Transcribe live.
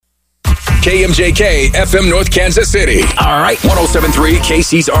KMJK FM North Kansas City. All right. 107.3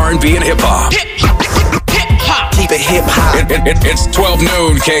 KC's R&B and hip hop. Keep it hip hop. It's 12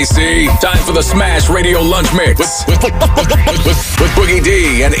 noon, KC. Time for the Smash Radio Lunch Mix with Boogie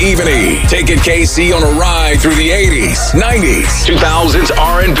D and Ivani. Taking KC on a ride through the 80s, 90s, 2000s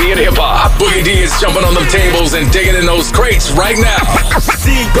R&B and hip hop. Boogie D is jumping on the tables and digging in those crates right now.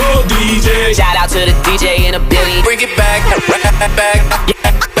 Go DJ. Shout out to the DJ in the building. Bring it back.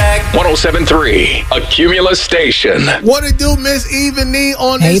 107.3 Accumulus Station. What it do, Miss Ivani,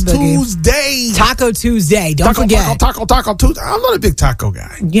 on this Tuesday? Taco Tuesday. Don't forget. Taco Tuesday. I'm not a big taco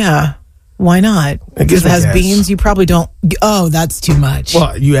guy. Yeah. Why not? Because it has beans. You probably don't. Oh, that's too much.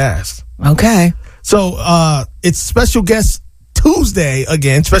 Well, you asked. Okay. So it's special guest Tuesday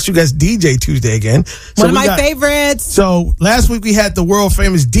again. Special guest DJ Tuesday again. So One of my favorites. So last week we had the world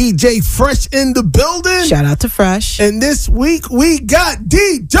famous DJ Fresh in the building. Shout out to Fresh. And this week we got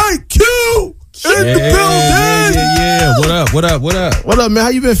DJ Q in the building. Yeah. What up, man? How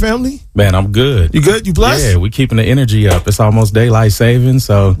you been, family? Man, I'm good. You good? You blessed? Yeah, we keeping the energy up. It's almost daylight savings,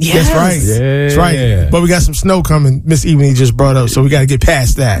 so. Yes. That's right. Yeah. That's right. But we got some snow coming, Miss Ivani just brought up, so we got to get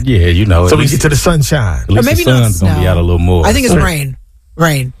past that. Yeah, you know. So we get to the sunshine. At least Or maybe the not sun's going to be snow. out a little more. I think it's rain.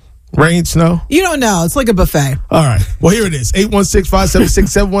 Rain. Rain, snow? You don't know. It's like a buffet. All right. Well, here it is.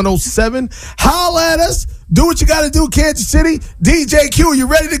 816-576-7107. Holla at us. Do what you got to do, Kansas City. DJ Q, you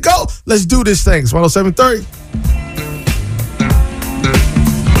ready to go? Let's do this thing. It's 107.3.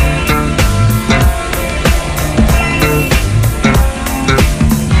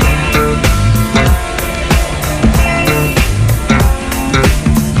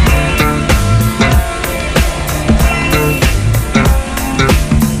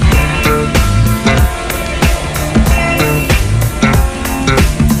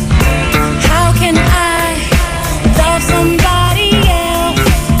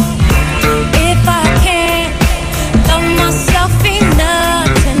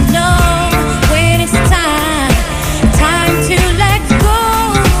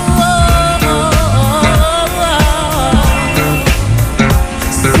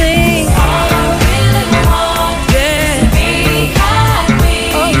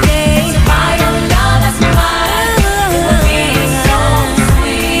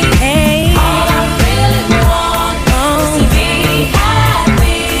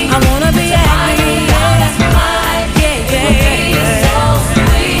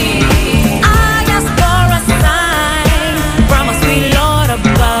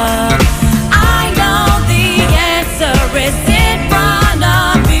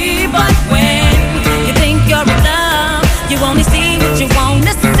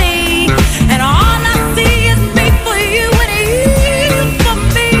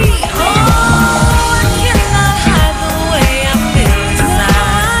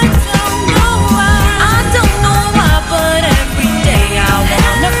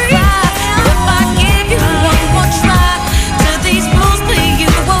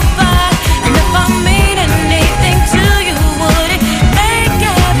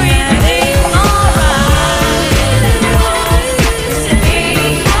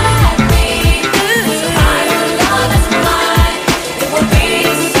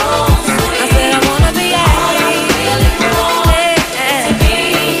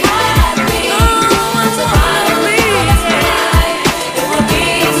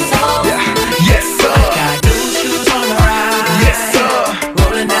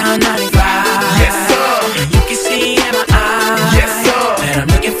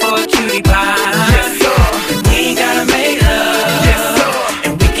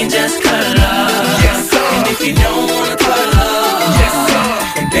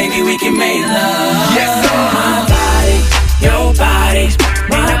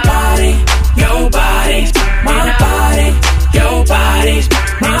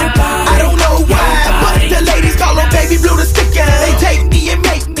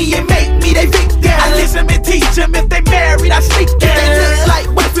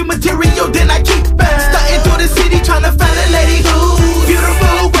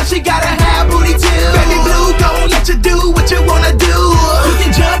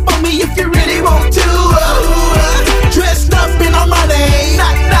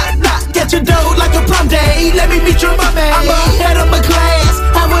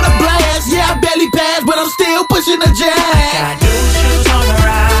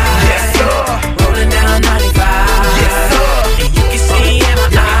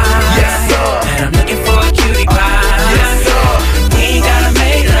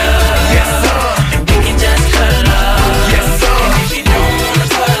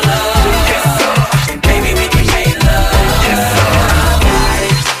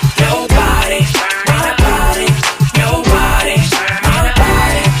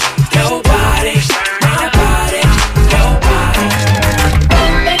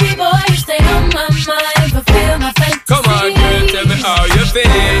 how you feel.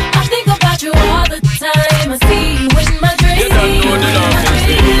 I think about you all the time. I see you in my dreams. You don't know the love is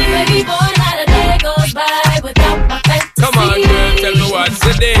real. Baby boy, not a day goes by without my fantasy. Come on, girl, tell me what's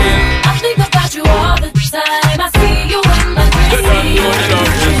the deal. I think about you all the time. I see you in my dreams. You don't know the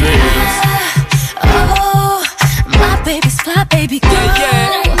love is real. Oh, my baby's fly, baby girl.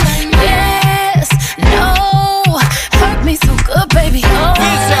 Yeah. Yes, no, hurt me so good, baby. Oh,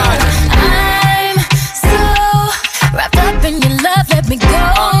 I'm so wrapped up in your love. Let me go.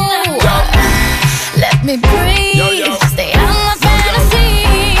 Let me breathe. Stay out my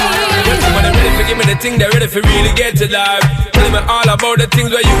fantasy. When they're ready for give me the thing, they're ready for really get to life. Tell me all about the things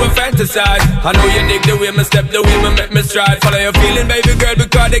where you were fantasize. I know you dig the way me step, the way me make me stride. Follow your feeling, baby girl,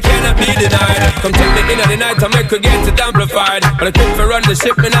 because they cannot be denied. Come take me in at the night, I make her get it amplified. But I quit for run the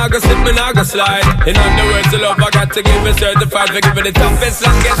ship, me now go slip, me now go slide. In other words, the love I got to give it certified. For give it the toughest,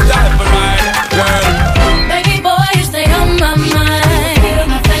 longest time for ride. Girl, Baby boy, you stay on my mind. Feel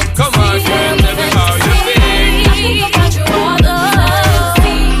my fantasy. come on, girl, tell me how you feel. I think about you all the time.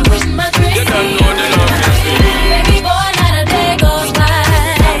 See you in my dreams. You don't know the love is real. Baby boy, not a day goes by.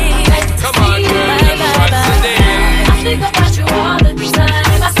 Come on, girl, tell me what's the deal. I think about you all the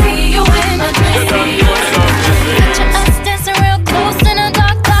time. I see you in my dreams. You don't know the love is real. Picture us dancing real close in a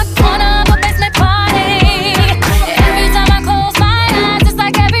dark corner of a basement party. Every time I close my eyes, it's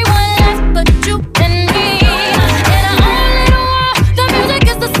like everyone left but you and me. In our own little world, the music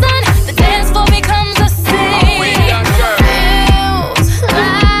is the sun. The dance floor becomes a scene. with that girl. Feels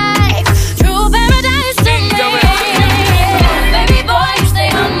like true paradise to me. Baby boy, you stay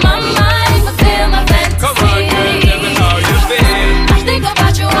on my mind. Fulfill my fantasy. Come on, girl, tell me how you feel. I think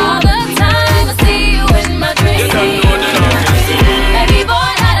about you all the time. I see you in my dreams. You don't know the love is real. Baby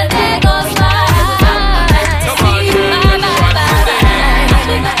boy, not a day goes by. Come on, girl, tell me what's the deal. I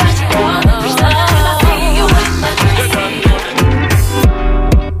think about you all the time. I see you in my You dreams. don't know the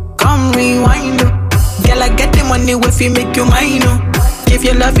Come rewind, oh. Girl, I get the money if you make you mine, oh. Give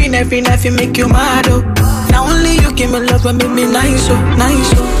you loving every night, you make you mad, oh. Now only you give me love and make me nice, oh,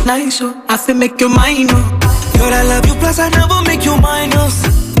 nice, oh, nice, oh. I feel make you mine, oh. Girl, I love you, plus I never make you minus.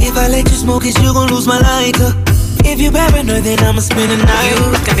 If I let you smoke it, you gon' lose my lighter. If you paranoid, then I'ma spend the night.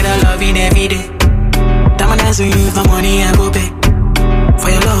 You can get a loving every day. Time I dance with you for money, I go pay. For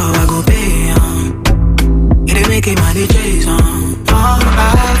your love, I go pay, it ain't making money chase, Oh,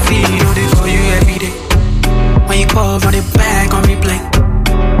 I feel it for you every day. When you call for the back on replay.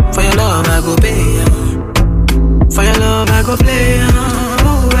 For your love, I go pay, For your love, I go play,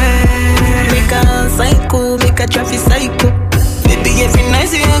 Make a psycho, make a traffic psycho. Baby, every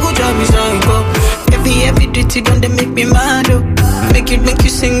night you go drive me psycho. Every duty don't they make me mad, oh. Make you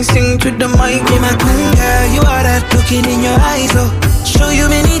sing to the mic. Be my queen, girl, you are that looking in your eyes, oh. Show you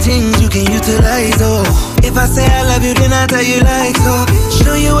many things you can utilize, oh. If I say I love you, then I tell you like so.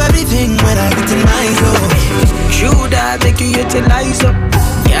 Show you everything when I get to nice, oh. Should I make you utilize, oh.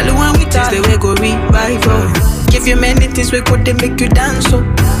 Girl, when we taste the way go revive, oh. Give you many things we could they make you dance, oh.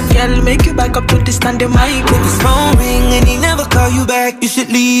 Girl, make you back up to the standing mic, If his phone ring and he never call you back, you should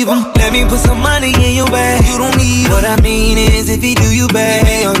leave him. Let me put some money in your bag. You don't need him. What I mean is, if he do you bad,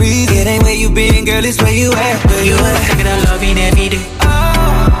 your reason. It ain't where you been, girl, it's where you at. Where you at? Take it a loving every day.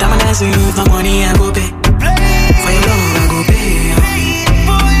 Time I dance with you for money, I go pay. For your love, I go pay.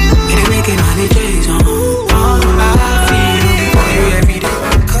 It ain't making money chase, I feel it for you every day.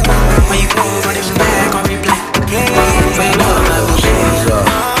 When you go for this back on replay. For your love, I go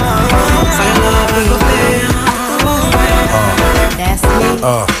pay. For your love, I go pay. That's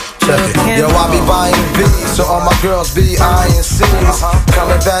me. Check it. Yo, I be buying B's, so all my girls be eyeing C's.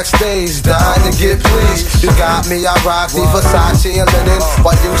 Coming backstage, dying to get pleased. You got me, I rock the Versace and linen.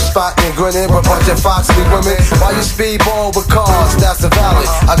 While you spotting, grinning with a bunch of foxy women. While you speedball with cars, that's the valid.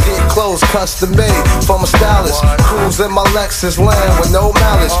 I get clothes custom made from a stylist. Cruise in my Lexus land with no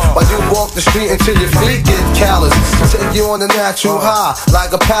malice. While you walk the street until your feet get callous. Take you on the natural high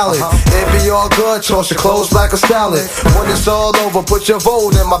like a pallet. It be all good, toss your clothes like a salad. When it's all over, put your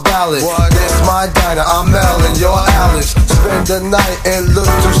vote in my ballot. This my diner, I'm Mel and you're Alice. Spend the night and look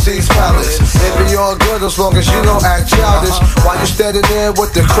to C's Palace. It be all good as long as you don't act childish. While you standing there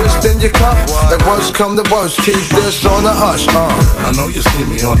with the crisp in your cup. The worst come to worst, keep this on the hush. I know you see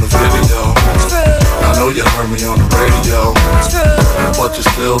me on the video. I know you heard me on the radio. But you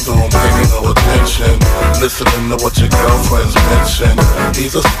still don't pay me no attention. Listening to what your girlfriends mention.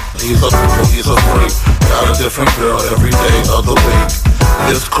 He's a freak. Got a different girl every day of the week.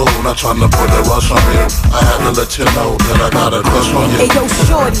 It's cool, not trying to put a rush on you. I had to let you know that I got a crush on you. Hey yo,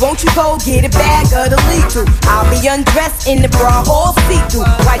 shorty, won't you go get a bag of the lethal? I'll be undressed in the bra, all see-through.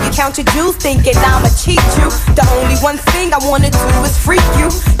 While you count your juice, thinking I'ma cheat you. The only one thing I wanna do is freak you.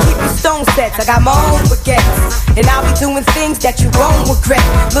 Keep your stone sets, I got my own baguettes. And I'll be doing things that you won't regret.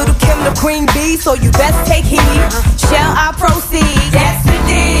 Little Kim the queen bee, so you best take heed. Shall I proceed? Yes,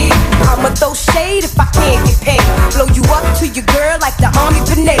 indeed. I'ma throw shade if I can't get paid. Blow you up to your girl like the army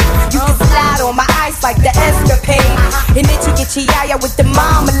grenade. You can slide on my ice like the escapade. And then you get your yaya with the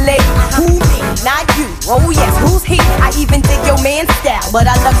marmalade. Who me? Not you. Oh yes, who's he? I even dig your man style, but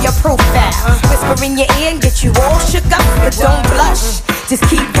I love your profile. Whisper in your ear and get you all shook up, but don't blush. Just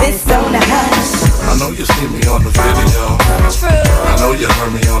keep this on the hush. I know you see me on the video. True. I know you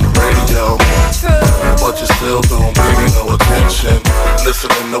heard me on the radio. True. But you still don't pay me no attention.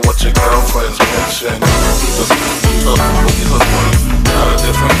 Listening to what your girlfriends mention. He's a got a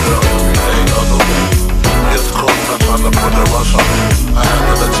different girl every day of the week. It's cool, not trying to put a rush on you. I had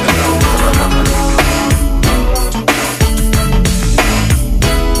to let you know that I got to.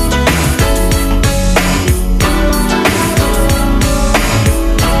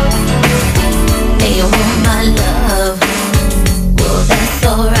 Hey, you want my love? Well, that's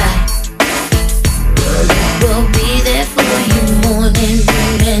alright. Well, it will be there for you morning,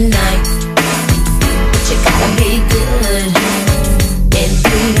 noon, and night. But you gotta be good and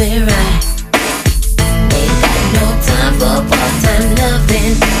do it right. Ain't got no time for part-time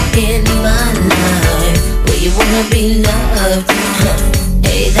loving in my life. Well, you wanna be loved?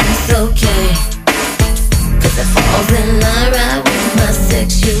 Hey, that's okay. 'Cause it falls in line right with my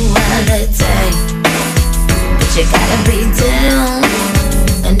sexuality. But you gotta be down,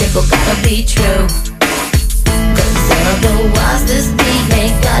 a nigga gotta be true. 'Cause otherwise this beat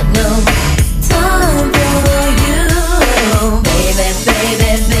ain't got no time for you. Baby,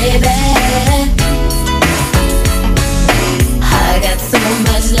 baby, baby, I got so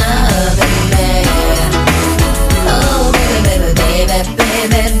much love in me. Oh baby, baby, baby,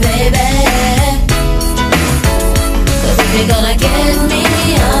 baby, baby. You're gonna get me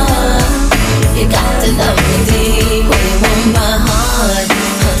up. You got to love me deep. When you want my heart,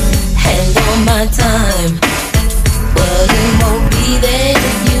 hand on my time. Well, you won't be there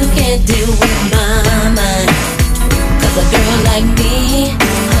if you can't deal with my mind. 'Cause a girl like me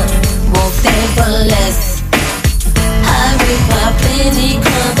won't stand for less. I require plenty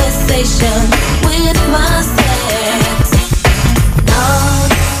conversation with myself.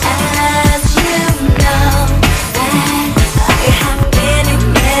 Long as you know that I have any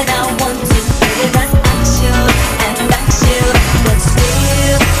man I want to really run at you and back you, but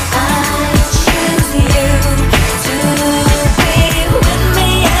still I choose you to be with me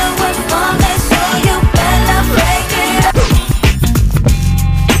and with me, so you better break it up.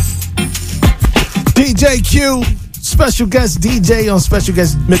 DJ Q, special guest DJ on Special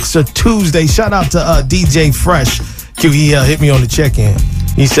Guest Mixer Tuesday. Shout out to DJ Fresh. Q, he hit me on the check-in.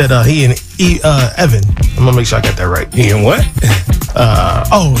 He said he and Evan. I'm gonna make sure I got that right. He and what?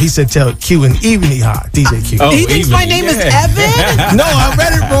 He said tell Q and Evany hi. DJ Q. Oh, He thinks my name is Evan? No, I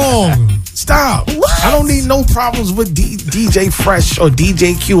read it wrong. Stop. What? I don't need no problems with DJ Fresh or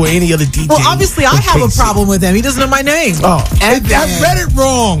DJ Q or any other DJ. Well, obviously I have a problem with him. He doesn't know my name. Oh, I read it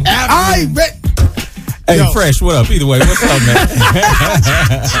wrong. I read. Hey, Yo. Fresh, what up? Either way, what's up, man?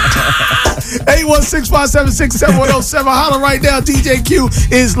 816-576-7107. Holler right now. DJ Q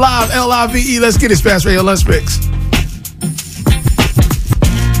is live. LIVE. Let's get it. Smash Radio Lunch Mix.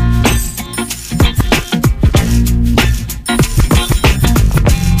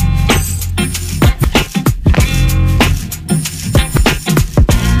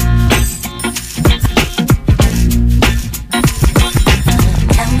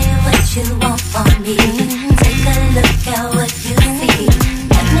 Tell me what you want from me. Take a look at what you see.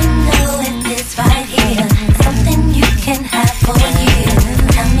 Let me know if it's right here. Something you can have for a year.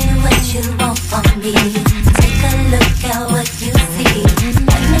 Tell me what you want from me. Take a look at what you see.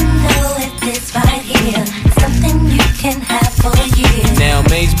 Let me know if it's right here. Something you can have for a year. Now,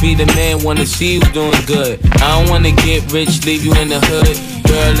 Mace be the man, wanna see you doing good. I don't wanna get rich, leave you in the hood.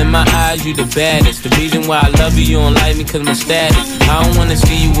 Girl, in my eyes, you the baddest. The reason why I love you, you don't like me cause my status. I don't wanna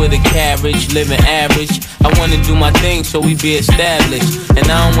see you with a carriage, living average. I wanna do my thing so we be established.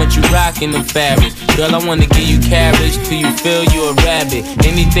 And I don't want you rocking them fabrics. Girl, I wanna give you carriage till you feel you a rabbit.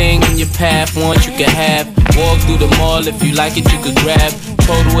 Anything in your path, want you can have. Walk through the mall, if you like it, you could grab.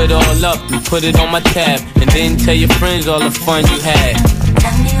 Total it all up and put it on my tab. And then tell your friends all the fun you had.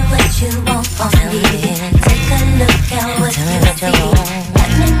 Tell me what you want from me. Take a look at what you see. Let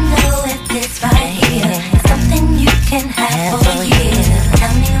me know if it's right here. Something you can have for a year.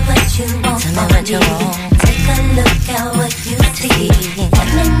 what you want. Take a look at what you see. Let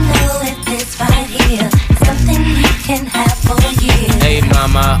me know if it's right here. Something you can have for years. Hey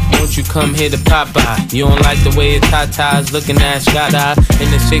mama, won't you come here to Popeye? You don't like the way your tatas looking at Scada.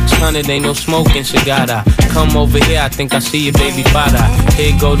 In the 600 ain't no smoking cigada. Come over here, I think I see your baby father.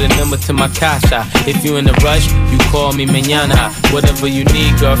 Here go the number to my casa. If you in a rush, you call me mañana. Whatever you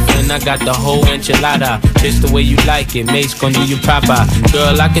need, girlfriend, I got the whole enchilada. Just the way you like it, mate's gon' do you proper.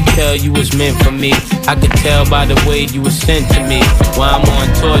 Girl, I could tell you was meant for me. I could tell by the way you was sent to me. While I'm on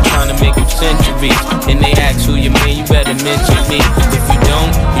tour trying to make them centuries. And they ask who you mean, you better mention me. If you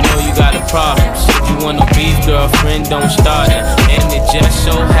don't, you know you got a problem. Said you want no beef, girlfriend, don't start it. And it just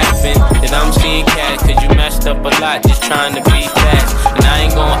so happened that I'm seeing cat, cause you messed up a lot just trying to be fast. And I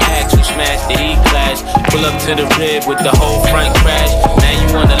ain't gon' ask who smashed the E-class. Pull up to the rib with the whole front crash. Now you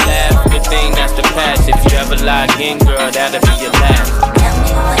wanna laugh, good thing that's the past. If you ever lie again, girl, that'll be your last. Tell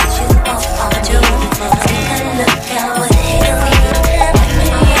me what you want, what you want. Take a look at what it is. Let me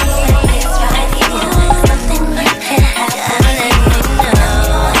know if it's right here. Something you can have. Let me know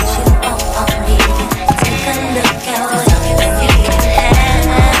what you want from me. Take a look at what you see. Let me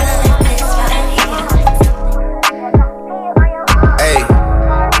know if it's right here. Hey,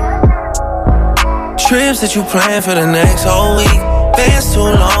 trips that you plan for the next whole week. Bands too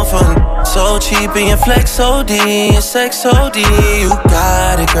long for so cheap and your flex OD and sex OD. You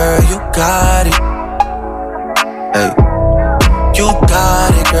got it, girl, you got it. Hey, you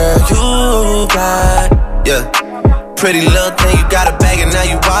got it, girl, you got it. Yeah, pretty little thing, you got a bag and now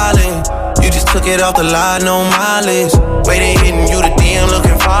you wildin'. You just took it off the line, no mileage. Waiting, hitting you the DM,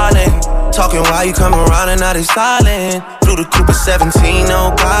 looking violent. Talking while you come around and now they silent. Through the Cooper 17,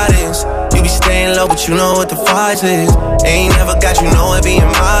 no guidance. You be staying low, but you know what the fight is. Ain't never got you know it being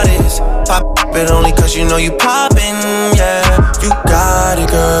modest. Pop it only cause you know you poppin', yeah. You got it,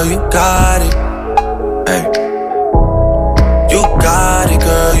 girl, you got it. Hey. You got it,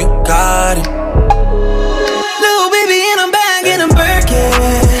 girl, you got it. Little baby in a bag in a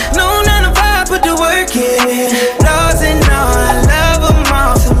Birkin. No 9 to 5, put the work in. Flaws and all, I love them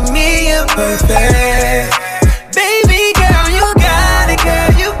all. To me, you're perfect. Baby girl, you got it,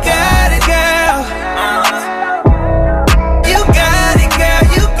 girl, you got it, girl. You got it, girl,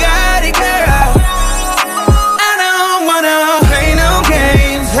 you got it, girl. I don't wanna play no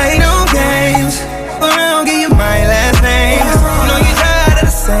games, but I don't give you my last name. You know you tired of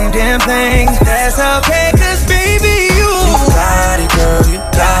the same damn thing. That's okay, cause baby, you got it, girl, you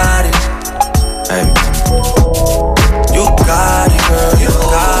got it. Hey. You got it, girl, you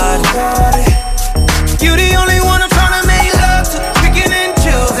got it. You the only one I'm tryna make love to. Picking and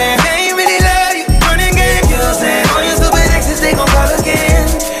choosing, they ain't really love you. Running game using. All your stupid exes, they gon' call again.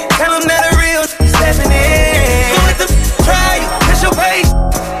 Tell them that a real stepping in. So let them try you, push your pace.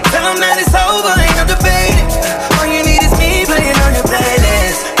 Tell them that it's over, ain't no debating. All you need is me playing on your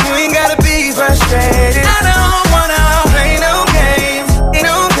playlist. You ain't gotta be frustrated. I don't wanna play no games,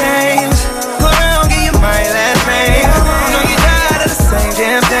 but I don't give you my last name. You know you tired of the same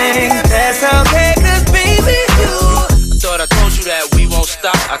damn thing. That's okay, cause baby, you. I thought I told you that we won't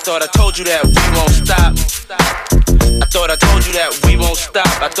stop. I thought I told you that we won't stop. I thought I told you that we won't stop.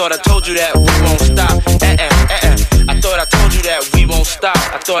 I thought I told you that we won't stop. I thought I told you that we won't stop.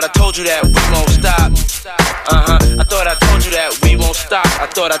 I thought I told you that we won't stop. I thought I told you that we won't stop. I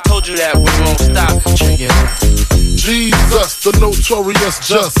thought I told you that we won't stop. Check it out. Jesus, the notorious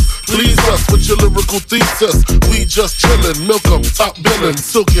just. Please us with your lyrical thesis. We just chillin', milk 'em, top billin',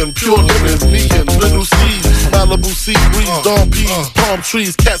 silkin', pure linen, me and little C's, Malibu sea breeze, dawn peas, palm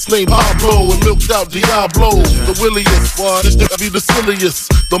trees, cats named Pablo and milked out Diablo. The williest, this to be the silliest.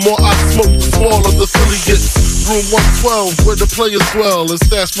 The more I smoke, the smaller the silly gets. Room 112, where the players dwell, and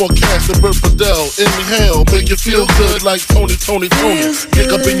stash more cash than Bert Fidel. Inhale, make you feel good like Tony. Pick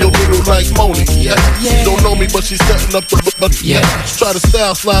up in your middle like Moni. Yeah. Don't know me, but she's setting up the yeah. Try to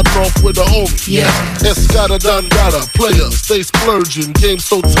style sliding off with a homie. Yeah. Escada Don Gata, player, stay splurging. Game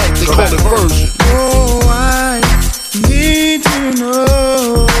so tight, they call it version. Oh, I need to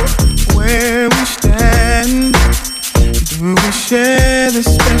know where we stand. Do we share the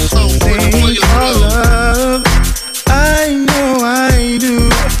special thing called love? I know I do.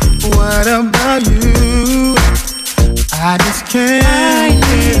 What about you? I just can't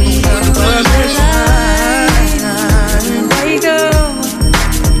get enough of this line. Where you go?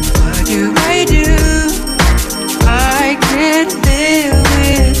 What do I do? I can't live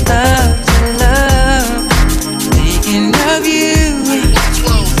without your love. Thinking of you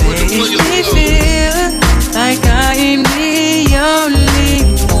makes me feel like I am the only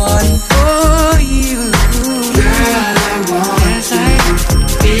one.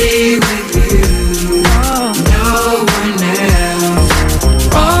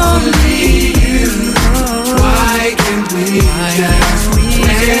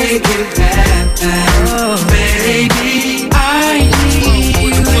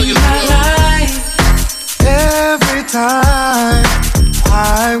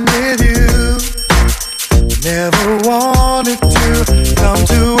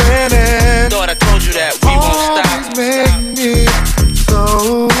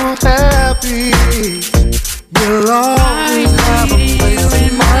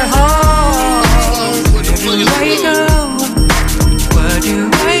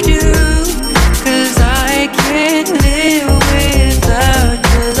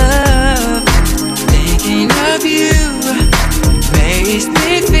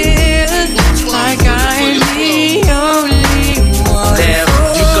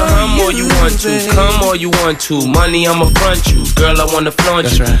 to. Money, I'ma front you. Girl, I wanna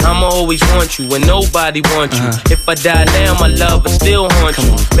flaunt you. right. I'ma always want you when nobody wants you. If I die now, my love will still haunt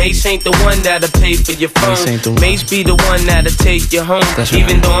you. Mace ain't the one that'll pay for your phone. Mace be the one that'll take you home. Right.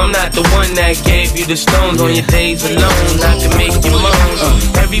 Even though I'm not the one that gave you the stones on your days alone, I can make you moan.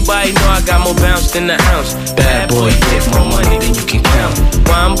 Everybody know I got more bounce than the ounce. Bad boy, get more money than you can count.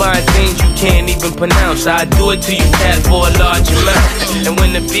 Why I'm buying things you can't even pronounce. I do it to you, cat, for a large amount. And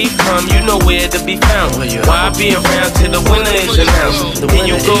when the beat come, you know where to be found. Why I be around till the winner is announced? Then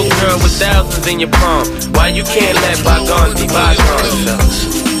you go, girl, with thousands in your palm. Why you can't let bygones be bygones?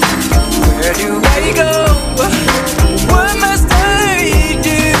 Where do I go? What must I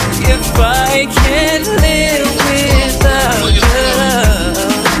do if I can't live without love?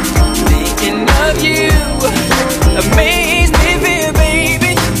 Thinking of you amaze me,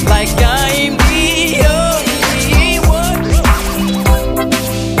 baby, like I'm the only one.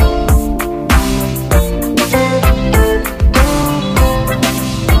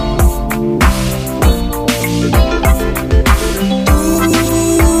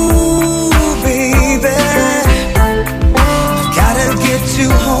 Ooh, baby, gotta get you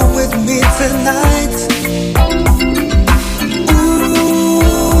home with me tonight. Ooh,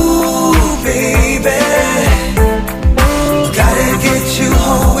 baby, gotta get you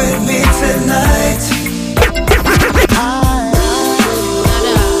home with me tonight.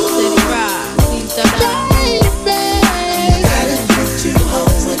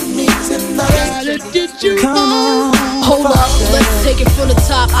 Come on. Hold up, let's take it from the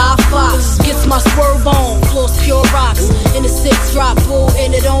top. I-Fox gets my swerve on, floors pure rocks. In the 6 drop, bull,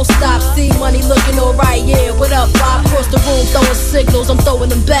 and it don't stop. See money looking alright, yeah. What up, Bob? Across the room, throwing signals, I'm throwing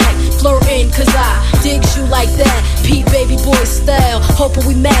them back. Flirting, cause I digs you like that. Pete baby boy style, hoping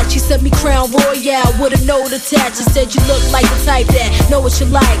we match. He sent me Crown Royale with a note attached. He said you look like the type that know what you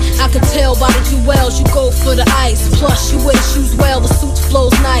like. I can tell by the jewels, you go for the ice. Plus, you wear the shoes well, the suit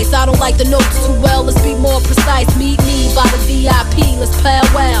flows nice. I don't like the notes too well, let's be more precise. Meet me by the VIP, let's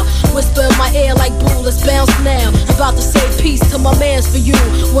powwow. Whisper in my ear like boo, let's bounce now. I'm about to say peace to my mans for you.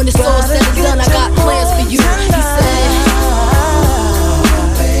 When it's all said and done, I got plans for you. He said,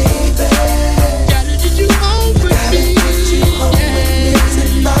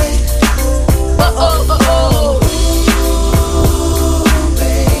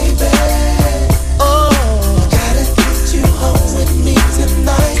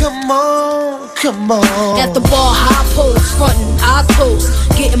 Come on. at the bar, high post, frontin', I toast.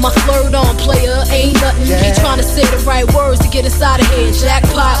 Getting my flirt on, player, ain't nothing. He tryna say the right words to get us out of here.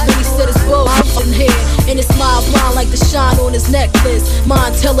 Jackpot when he said his boat in here. And his smile blind like the shine on his necklace.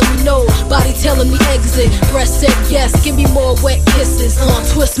 Mind telling me no, body telling me exit. Breast said yes, give me more wet kisses.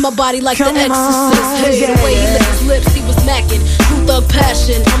 Twist my body like the exorcist. Hey, the way he licked his lips, he was macking. True thug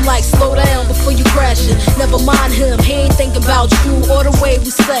passion. I'm like, slow down before you crashing. Never mind him, he ain't thinking about you or the way we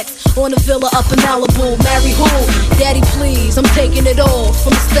sex. On a villa up in Malibu. Marry who? Daddy, please. I'm taking it all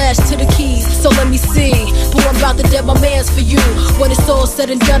from the stash to the keys. So let me see. Boy, I'm about to dead my mans for you. When it's all said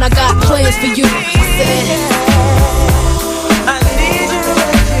and done, I got plans for you. He said, I need you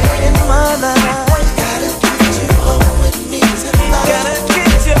right here in my life. Gotta get you home with me tonight. Gotta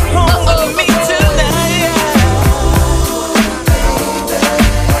get you home with me tonight.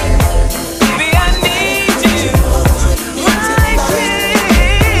 Baby, I need you right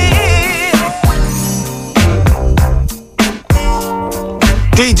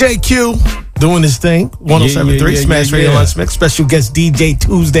here. DJ Q doing his thing. 107.3 Smash Radio Lunch Mix. Special guest DJ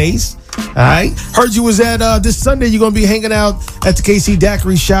Tuesdays. All right. Heard you was at this Sunday. You're going to be hanging out at the KC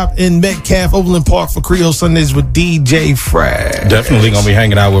Daiquiri Shop in Metcalf, Overland Park for Creole Sundays with DJ Fresh. Definitely going to be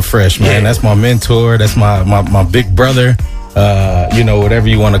hanging out with Fresh, man. Yeah. That's my mentor. That's my big brother. You know, whatever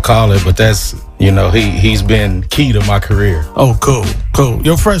you want to call it. But that's, you know, he's been key to my career. Oh, cool. Cool.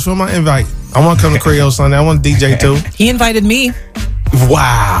 Yo, Fresh, where's my invite? I want to come to Creole Sunday. I want to DJ too. He invited me.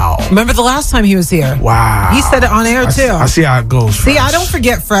 Wow. Remember the last time he was here? Wow. He said it on air too. I see how it goes. See, Fresh. I don't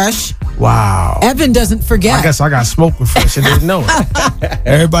forget Fresh. Wow. Evan doesn't forget. I guess I got smoked with Fresh and didn't know it.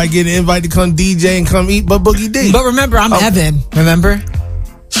 Everybody get an invite to come DJ and come eat but Boogie D. But remember, I'm Evan. Remember?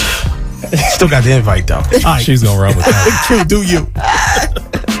 Still got the invite though. All right. She's going to run with that. True, do you.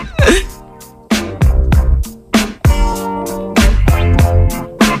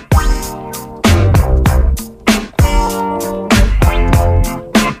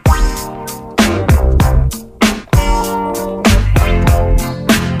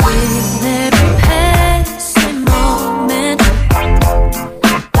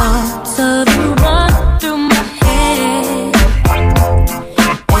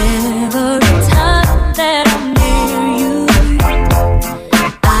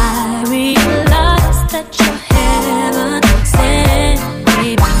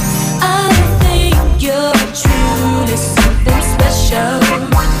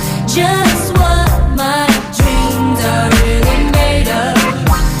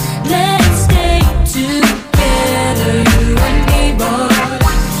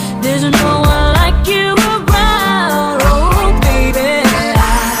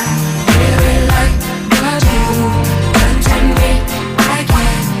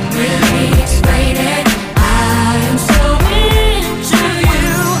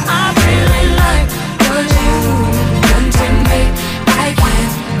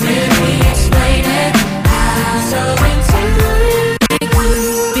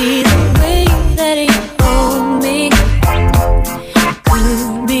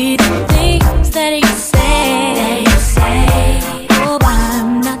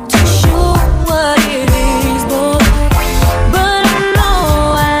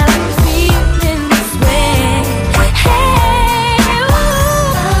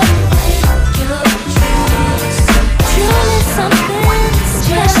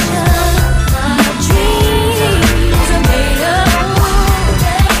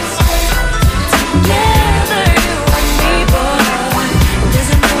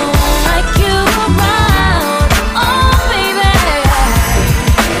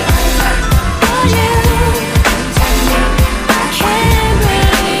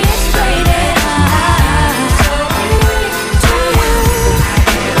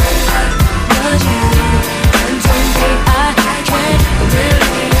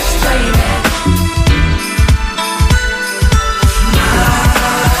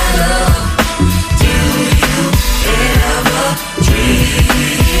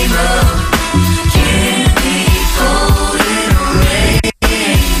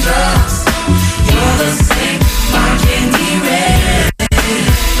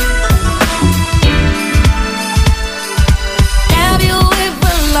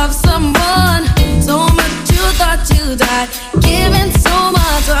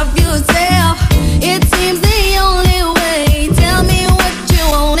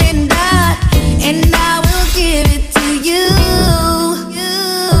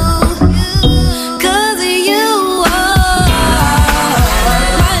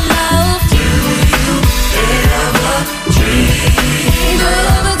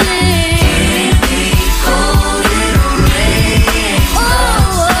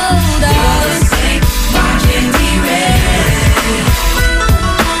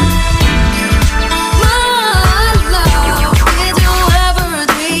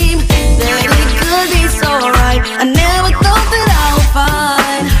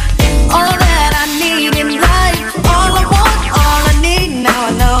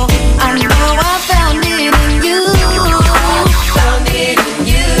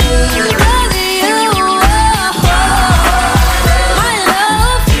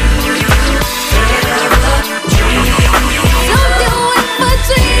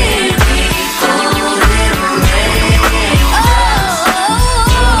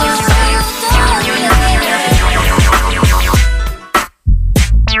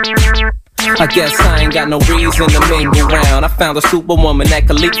 I guess I ain't got no reason to mingle round. I found a superwoman that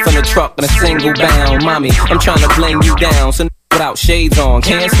could leap from the truck in a single bound. Mommy, I'm trying to bling you down, so without shades on,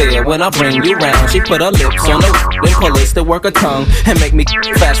 can't stare when I bring you round. She put her lips on the then pull it to work her tongue and make me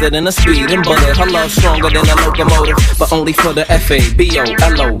faster than a speeding bullet. Her love stronger than a locomotive, but only for the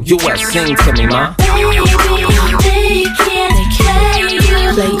FABOLOUS. Sing to me, ma. Baby, they can't play you.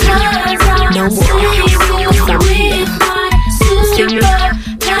 No more. See me?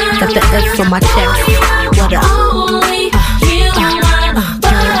 Got the F on my chest. What up?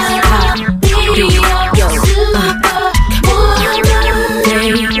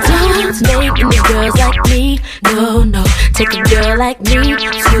 Making the girls like me, no. Take a girl like me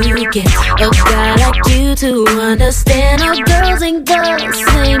to get a guy like you to understand. Our girls ain't the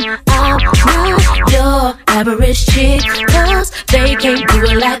same. I'm not your average chick, cause they can't do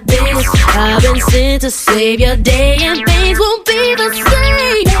it like this. I've been sent to save your day, and things won't be the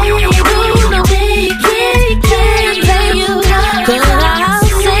same. No, they can't play you, cause I'll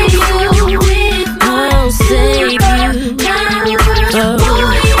save you. I'll save you.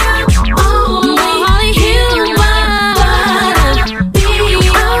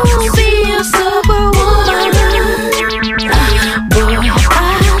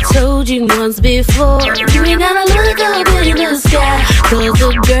 Before you ain't gotta look up in the sky, cause the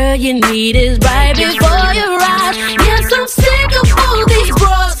girl you need is right before your eyes. Yes, I'm sick of all these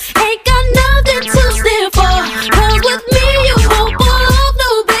bras, ain't got nothing to stand for, cause with me you won't fall off, no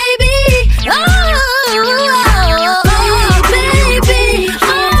baby. Baby, I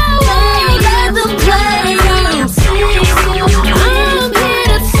let them play you. I'm here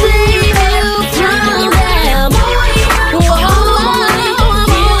to save you from them.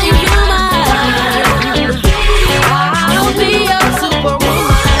 I'll be your superwoman.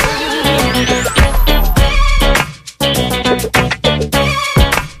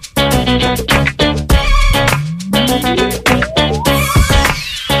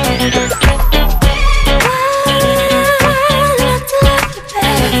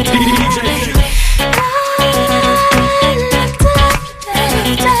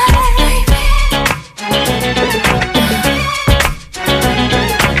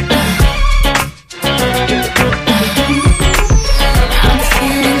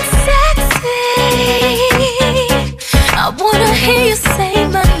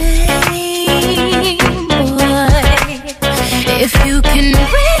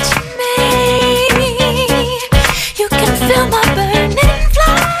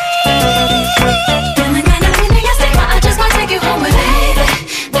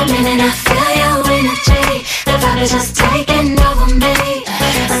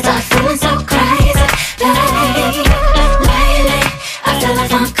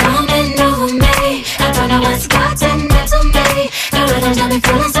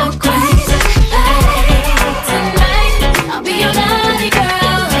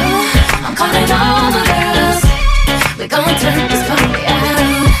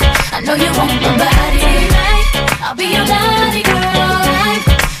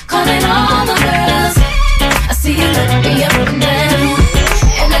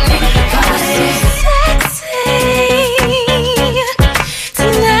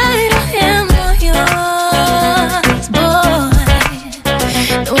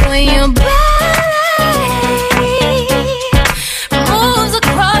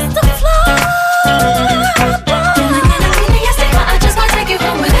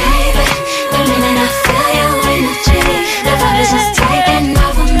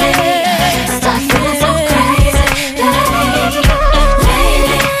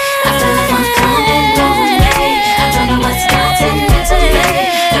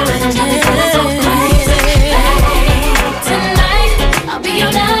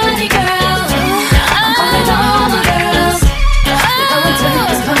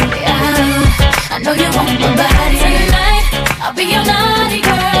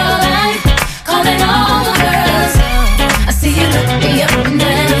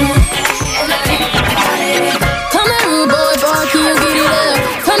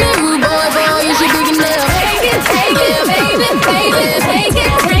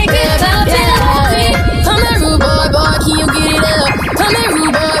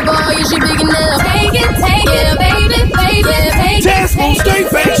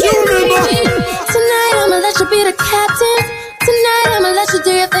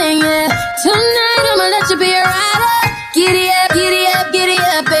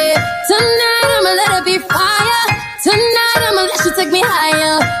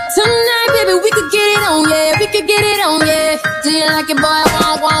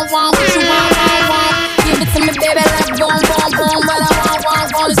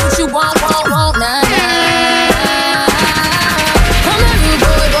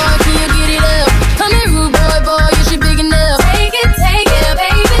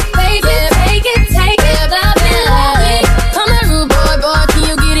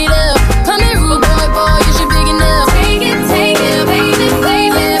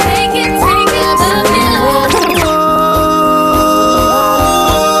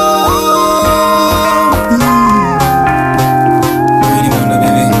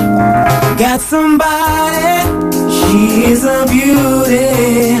 somebody. She is a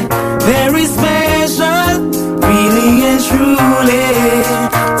beauty, very special, really and truly.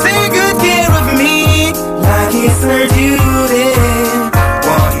 Take good care of me like it's her duty.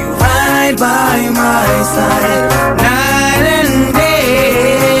 While you ride by my side night and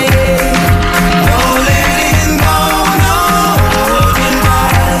day. No letting go, no holding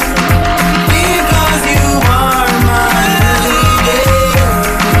back, because you are my lady.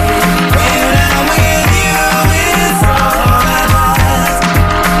 When I'm with you, it's all I want.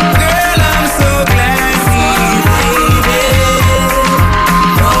 Girl, I'm so glad we made it.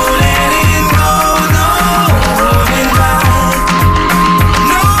 No letting go, no holding back,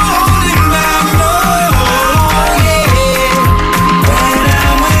 no holding back, no, yeah. When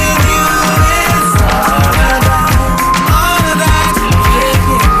I'm with you, it's all about, all of that, yeah.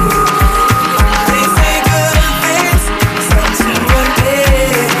 They say good things come to an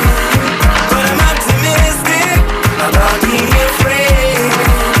end, but I'm optimistic about being afraid.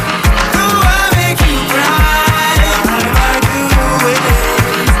 Do I make you cry? How I do it?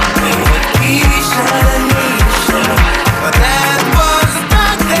 And what we should need, but that was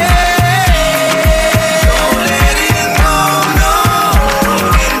back then. No letting go, no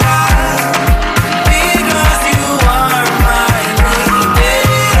holding back, because you are my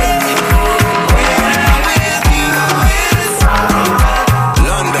lady. When I'm with you, it's all about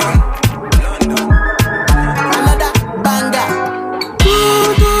London. Another banger. Do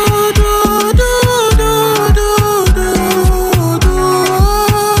do do do do do do do.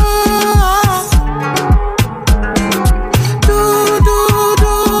 Do do do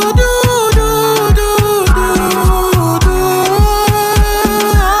do do do do.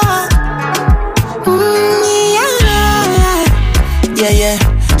 Yeah, yeah.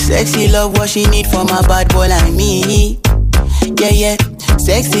 Sexy love, what she need from a bad boy like me. Yeah, yeah.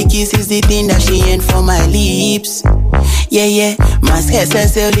 Sexy kiss is the thing that she ain't for my lips. Yeah, yeah. My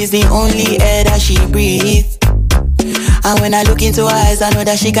herself is the only air that she breathes. And when I look into her eyes, I know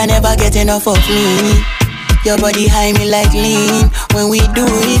that she can never get enough of me. Your body high me like lean. When we do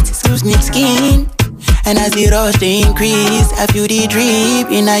it, snip skin. And as the rush they increase, I feel the drip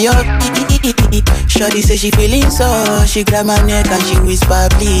in your Shorty say she feeling so. She grab my neck and she whisper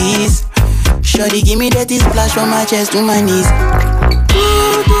please. Shorty give me that splash from my chest to my knees.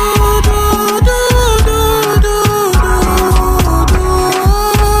 Do, do, do, do, do, do, do,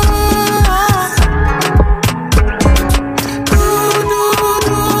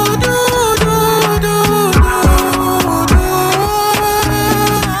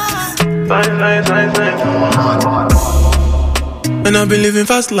 And I've been living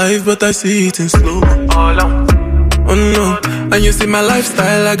fast life, but I see it in slow. Oh no, and you see my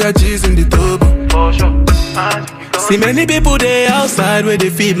lifestyle, I got G's in the turbo. See many people there outside where they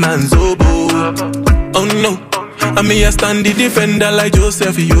feed man's oboe. Oh no, I mean I stand the defender like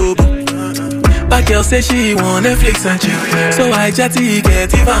Joseph Yobo. But girl say she want Netflix and chill, so I chatty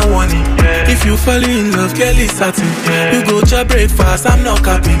get even warning. If you fall in love, girl is satin. You go to breakfast, I'm not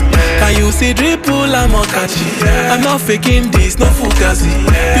capping. Can you see dripple, I'm not catching. I'm not faking this, no fugazi.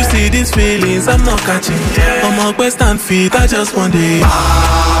 You see these feelings, I'm not catching. I'm on quest and feet, I just want it.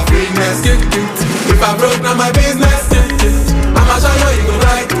 Happiness. If I broke, now my business. I'ma show you, you go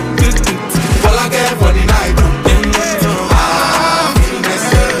right. All I get for the night. Happiness.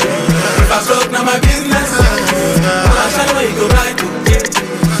 If I broke, now my business. I'ma show you, you go right.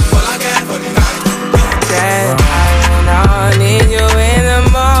 All I get for the night. Said I don't need you in the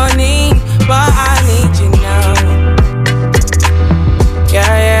morning, but I need you now.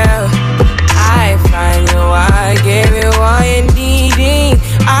 Yeah, yeah. I find you, I give you what you needing.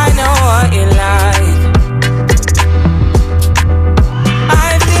 I know what you like.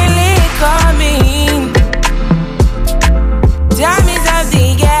 I feel it coming. Time is of the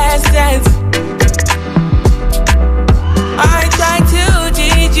essence. I try to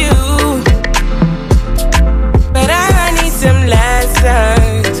teach you, but I need some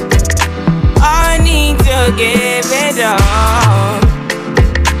lessons. I need to give it all.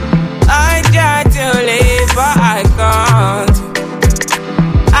 I try to live, but I can't.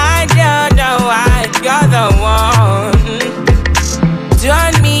 I don't know why you're the one.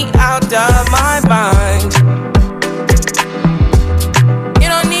 Turn me out of my mind. You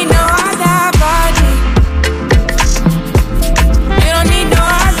don't need no other body. You don't need no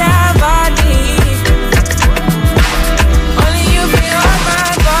other body. Only you feel on my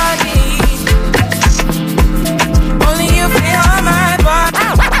body.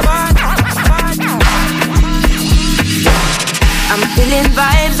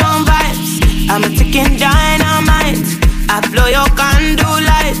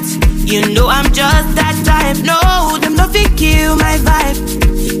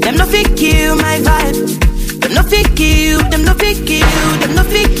 fit kill my vibe. Them no fit kill, them no fit kill, them no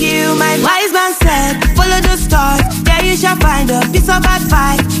fit kill my wise man said, follow the stars, there you shall find a piece of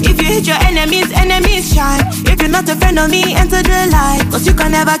advice. If you hate your enemies, enemies shine. If you're not a friend of me, enter the light. Cause you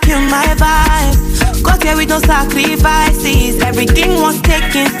can never kill my vibe. Got here with no sacrifices. Everything was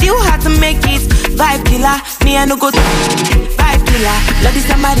taken, still had to make it. Vibe killer, me I no go vibe killer. Love is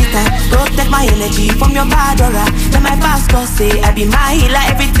somebody time, protect my energy from your bad aura. Let my pastor say, I be my healer,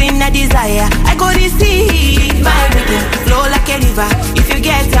 everything I desire. I go receive my rhythm, flow like a river. If you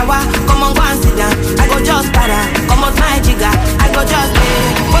get yawa, come on go and sit down. I go just para, come out my jigger. I go just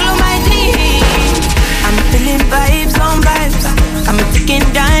follow my dream. I'm feeling vibes on vibes. I'm a ticking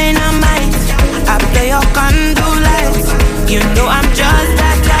dynamite. I play your candle lights. You know I'm just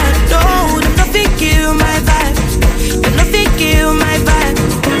that type. No, nothing kill my vibe. Nothing kill my vibe.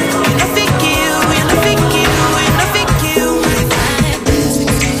 Nothing kill, nothing kill, nothing kill my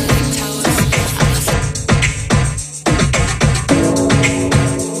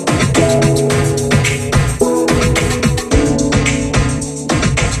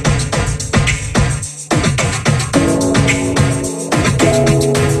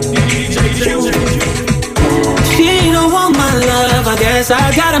I guess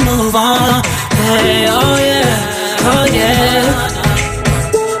I gotta move on. Hey, oh yeah, oh yeah.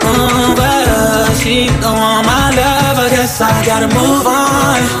 But she don't want my love. I guess I gotta move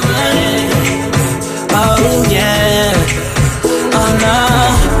on. Oh yeah, oh no.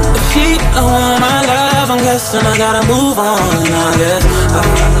 If she don't want my love, I'm guessing I gotta move on. I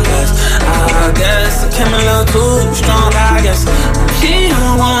guess I came a little too strong. I guess if she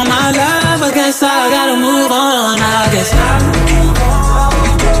don't want my love, I guess I gotta move on. I guess I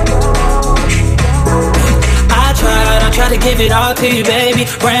tried to give it all to you, baby.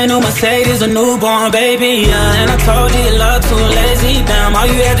 Brand new Mercedes, a newborn baby, yeah. And I told you your love too lazy. Damn, all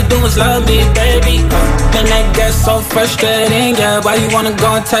you had to do was love me, baby. And that gets so frustrating, yeah. Why you wanna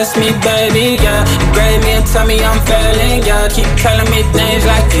go and test me, baby, yeah. You grade me and tell me I'm failing, yeah. Keep telling me things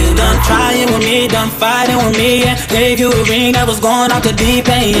like you done trying with me, done fighting with me, and gave you a ring that was going off the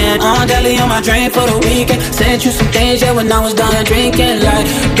deep end, yeah. On deli on my drink for the weekend. Sent you some things, yeah, when I was done drinking. Like,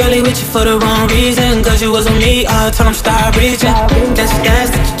 girlie with you for the wrong reason, cause you wasn't me, told him stop reaching. Guess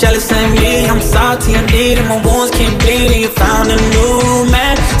that you're jealous of me. I'm salty and needing, my wounds keep bleeding. You found a new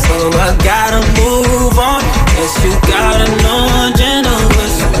man, so I gotta move on. Guess you gotta know I'm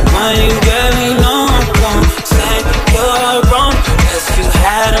generous. When you really know I'm gonna say you're wrong. Guess you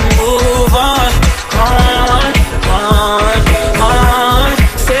had to move on.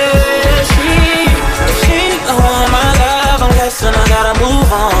 Said if she don't want my love, I'm guessing I gotta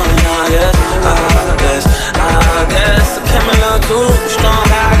move on. I guess I came a little too strong.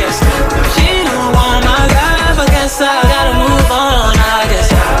 I guess if she don't want my love, I guess I gotta move on. I guess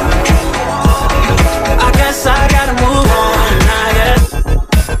I gotta move on. I guess.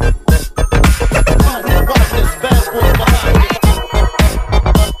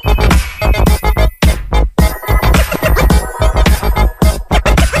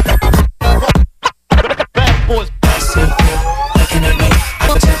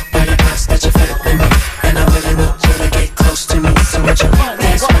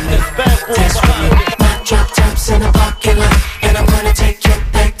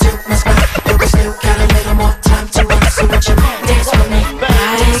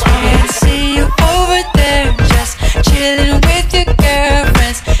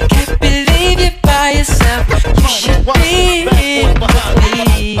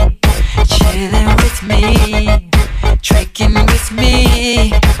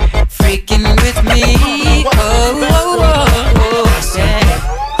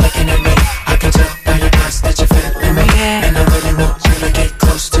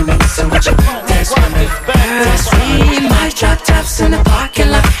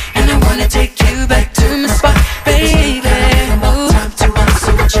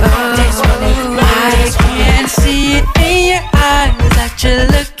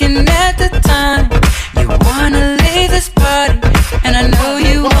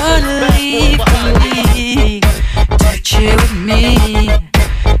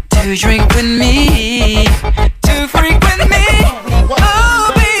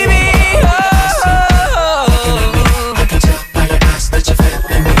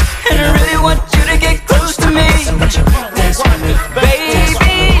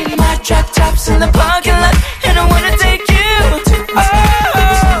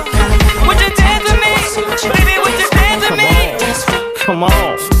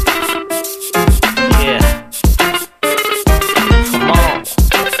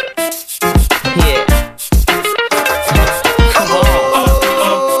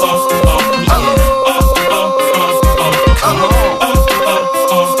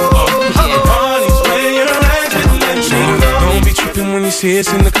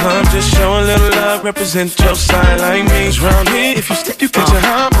 club, just show a little love, represent your side like me. Round here, if you slip, you catch a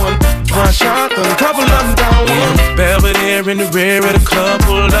hot one. One shot, a couple of them down one. Belvedere in the rear of the club,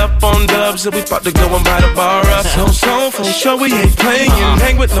 pulled up on dubs, and we about to go and buy the bar up. So for sure we ain't playing,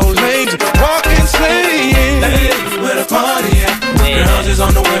 hang with no lames, walking slaying. Hey, where the party at? Girls is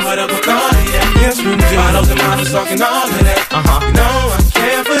on the way, where the Bacardi at? Yes, we do. Bottles and models talking all of that. You know I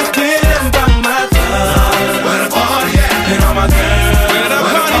can't forget about my love. Where the party at? And all my girls. Where the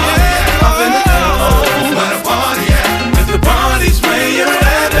party at? Up in the club. Where the party at? If the party's where you're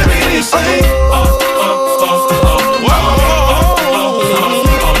at, let me hear you say, oh, oh, oh, oh, oh,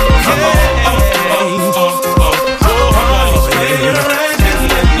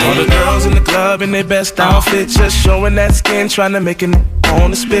 all the girls in the club in their best outfit, just showing that skin, trying to make it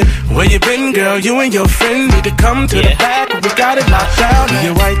on the spit. Where you been, girl? You and your friend need to come to the back. We got it locked down.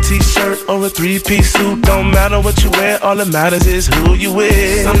 Your white t-shirt or a three-piece suit, don't matter what you wear. All that matters is who you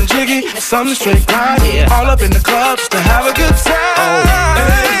with. Some jiggy, some straight grind. All up in the club just to have a good time.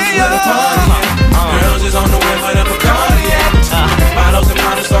 Hey, where the party at? Girls is on the way, where the Bacardi at? Bottles and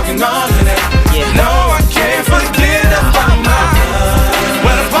models talking all of that. No, I can't forget about my love.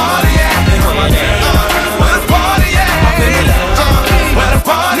 Where the party at? Where the party at? Where the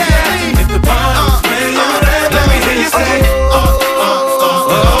party at? If the party's where you're at, let me hear you say, oh, oh, oh,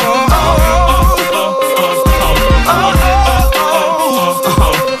 oh, oh,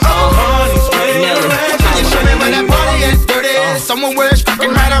 someone where it's fucking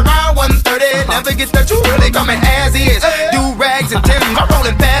right around 1:30. Never get that you really coming as is. Do rags and Timbs, I'm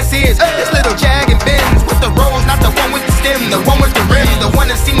rolling fast is. This little Jag and Benz with the rolls, not the one with the stem, the one with the rim, the one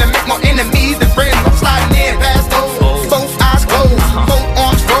that seem to make more enemies than friends. I'm sliding in past those, both eyes closed, both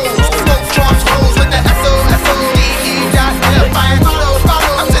arms rose, both charms rose with the S-O-S-O-D-E.F. I ain't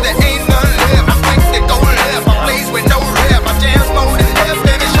follow, up to the ain't none left. I think they go left, I plays with no rep. I jam mode and left,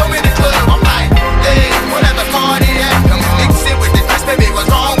 baby, show me the club. I'm like, hey, whatever party at, come mix it with the Chris, baby, what's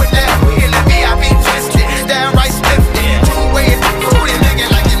wrong with that? We in the VIP twisted, downright slipped it, two-way, booty nigga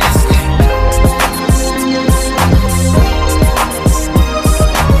like you missed it.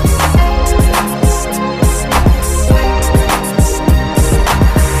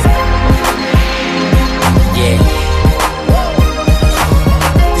 Yeah.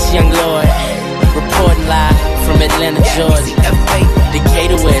 This young Lord, reporting live from Atlanta, Georgia.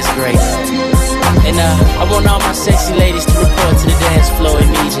 Decatur, where it's great. And I want all my sexy ladies to report to the dance floor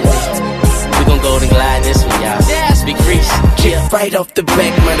immediately. We gon' go and glide this one, y'all. Big Reese. Yeah, right off the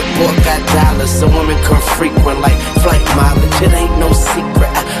back, man, the boy got dollars. So women come frequent like flight mileage. It ain't no secret.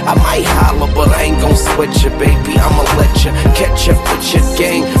 I might holler, but I ain't gon' sweat you, baby. I'ma let you catch up with your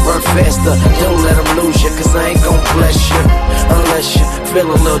gang. Run faster, don't let them lose you, cause I ain't gon' bless you unless you feel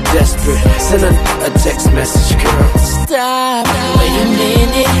a little desperate. Send a text message, girl. Stop, wait a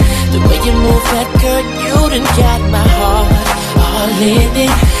minute. The way you move that girl, you done got my heart all in it.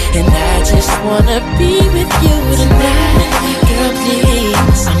 And I just wanna be with you tonight. Girl,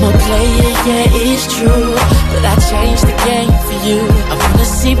 please, I'm a player, yeah, it's true, but I changed the game for you. I wanna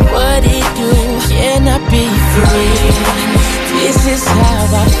see what it do. Can I be free? This is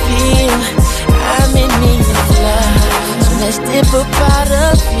how I feel. I'm in need of love, so let's dip up out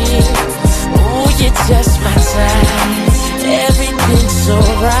of here. Ooh, you're just my type. Everything's so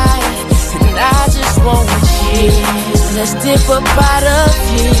right, and I just want you. So let's dip up out of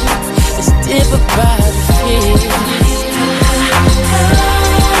here. Let's dip up out of here.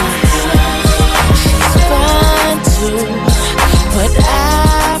 She's fine too, but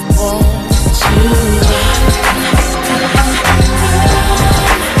I want you.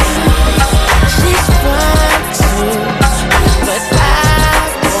 She's fine too, but I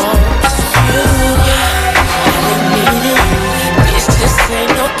want you. I need it. This just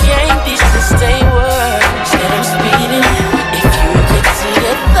ain't no game. This just ain't words that I'm speeding. If you could see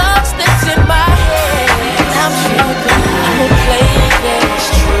the thoughts that's in my head, I'm tripping. I'm a player, yeah, it's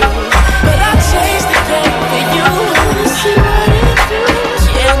true, but I changed the game for you. Wanna see what it do?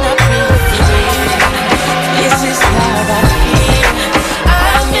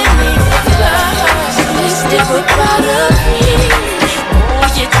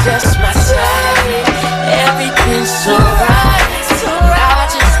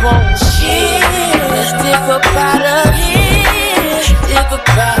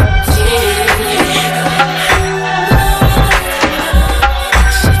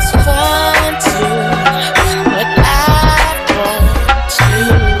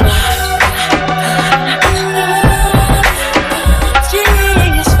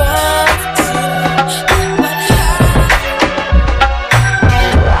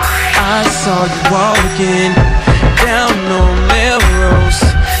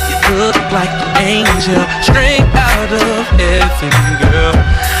 like an angel, straight out of heaven, girl.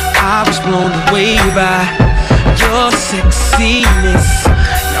 I was blown away by your sexiness.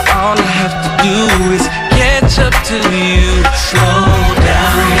 Now all I have to do is catch up to you. Slow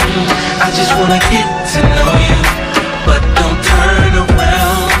down, I just wanna get to know you, but don't turn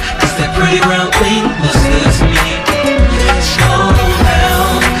around, 'cause that pretty round thing looks to me. Slow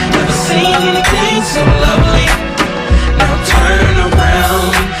down, never seen anything so lovely. Now turn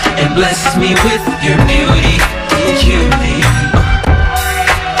around and bless me with your beauty, cutie.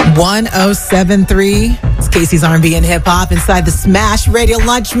 1073. It's Casey's R&B and hip hop inside the Smash Radio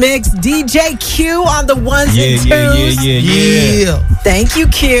Lunch Mix. DJ Q on the ones and twos. Yeah. Thank you,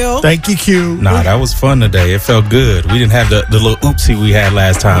 Q. Thank you, Q. Nah, that was fun today. It felt good. We didn't have the little oopsie we had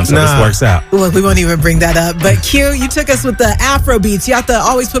last time, so this works out. Look, we won't even bring that up. But Q, you took us with the Afro beats. You have to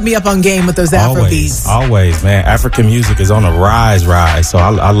always put me up on game with those Afro beats. Always, man. African music is on a rise. So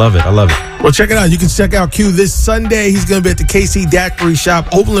I love it. Well, check it out. You can check out Q this Sunday. He's going to be at the KC Daiquiri Shop,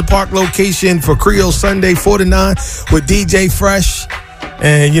 Overland Park location for Creole Sunday, 4 to 9 with DJ Fresh.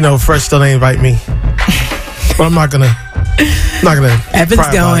 And, you know, Fresh still ain't invite me. But I'm not going to. Evan's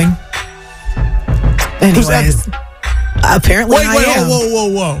going. Anyways. Apparently I am.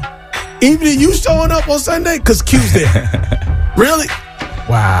 Whoa. Even you showing up on Sunday? Because Q's there. Really?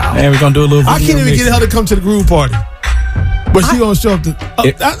 Wow. Man, we're going to do a little I can't even get her to come to the groove party. But she gonna show up to.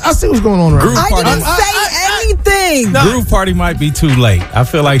 I see what's going on around. I didn't say anything. Groove party might be too late. I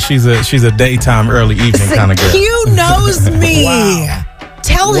feel like she's a daytime, early evening kind of girl. Q knows me. Wow.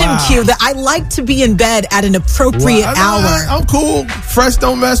 Tell him, Q, that I like to be in bed at an appropriate hour. I'm cool. Fresh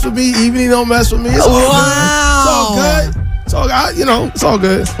don't mess with me. Evening don't mess with me. It's all good. It's all good. It's all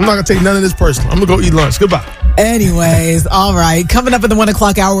good. I'm not gonna take none of this personal. I'm gonna go eat lunch. Goodbye. Anyways, all right. Coming up in the 1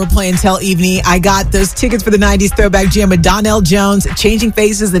 o'clock hour, we're playing Tell Evening. I got those tickets for the 90s throwback jam with Donnell Jones, Changing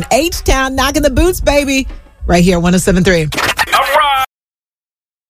Faces in H-Town, knocking the boots, baby. Right here, 1073.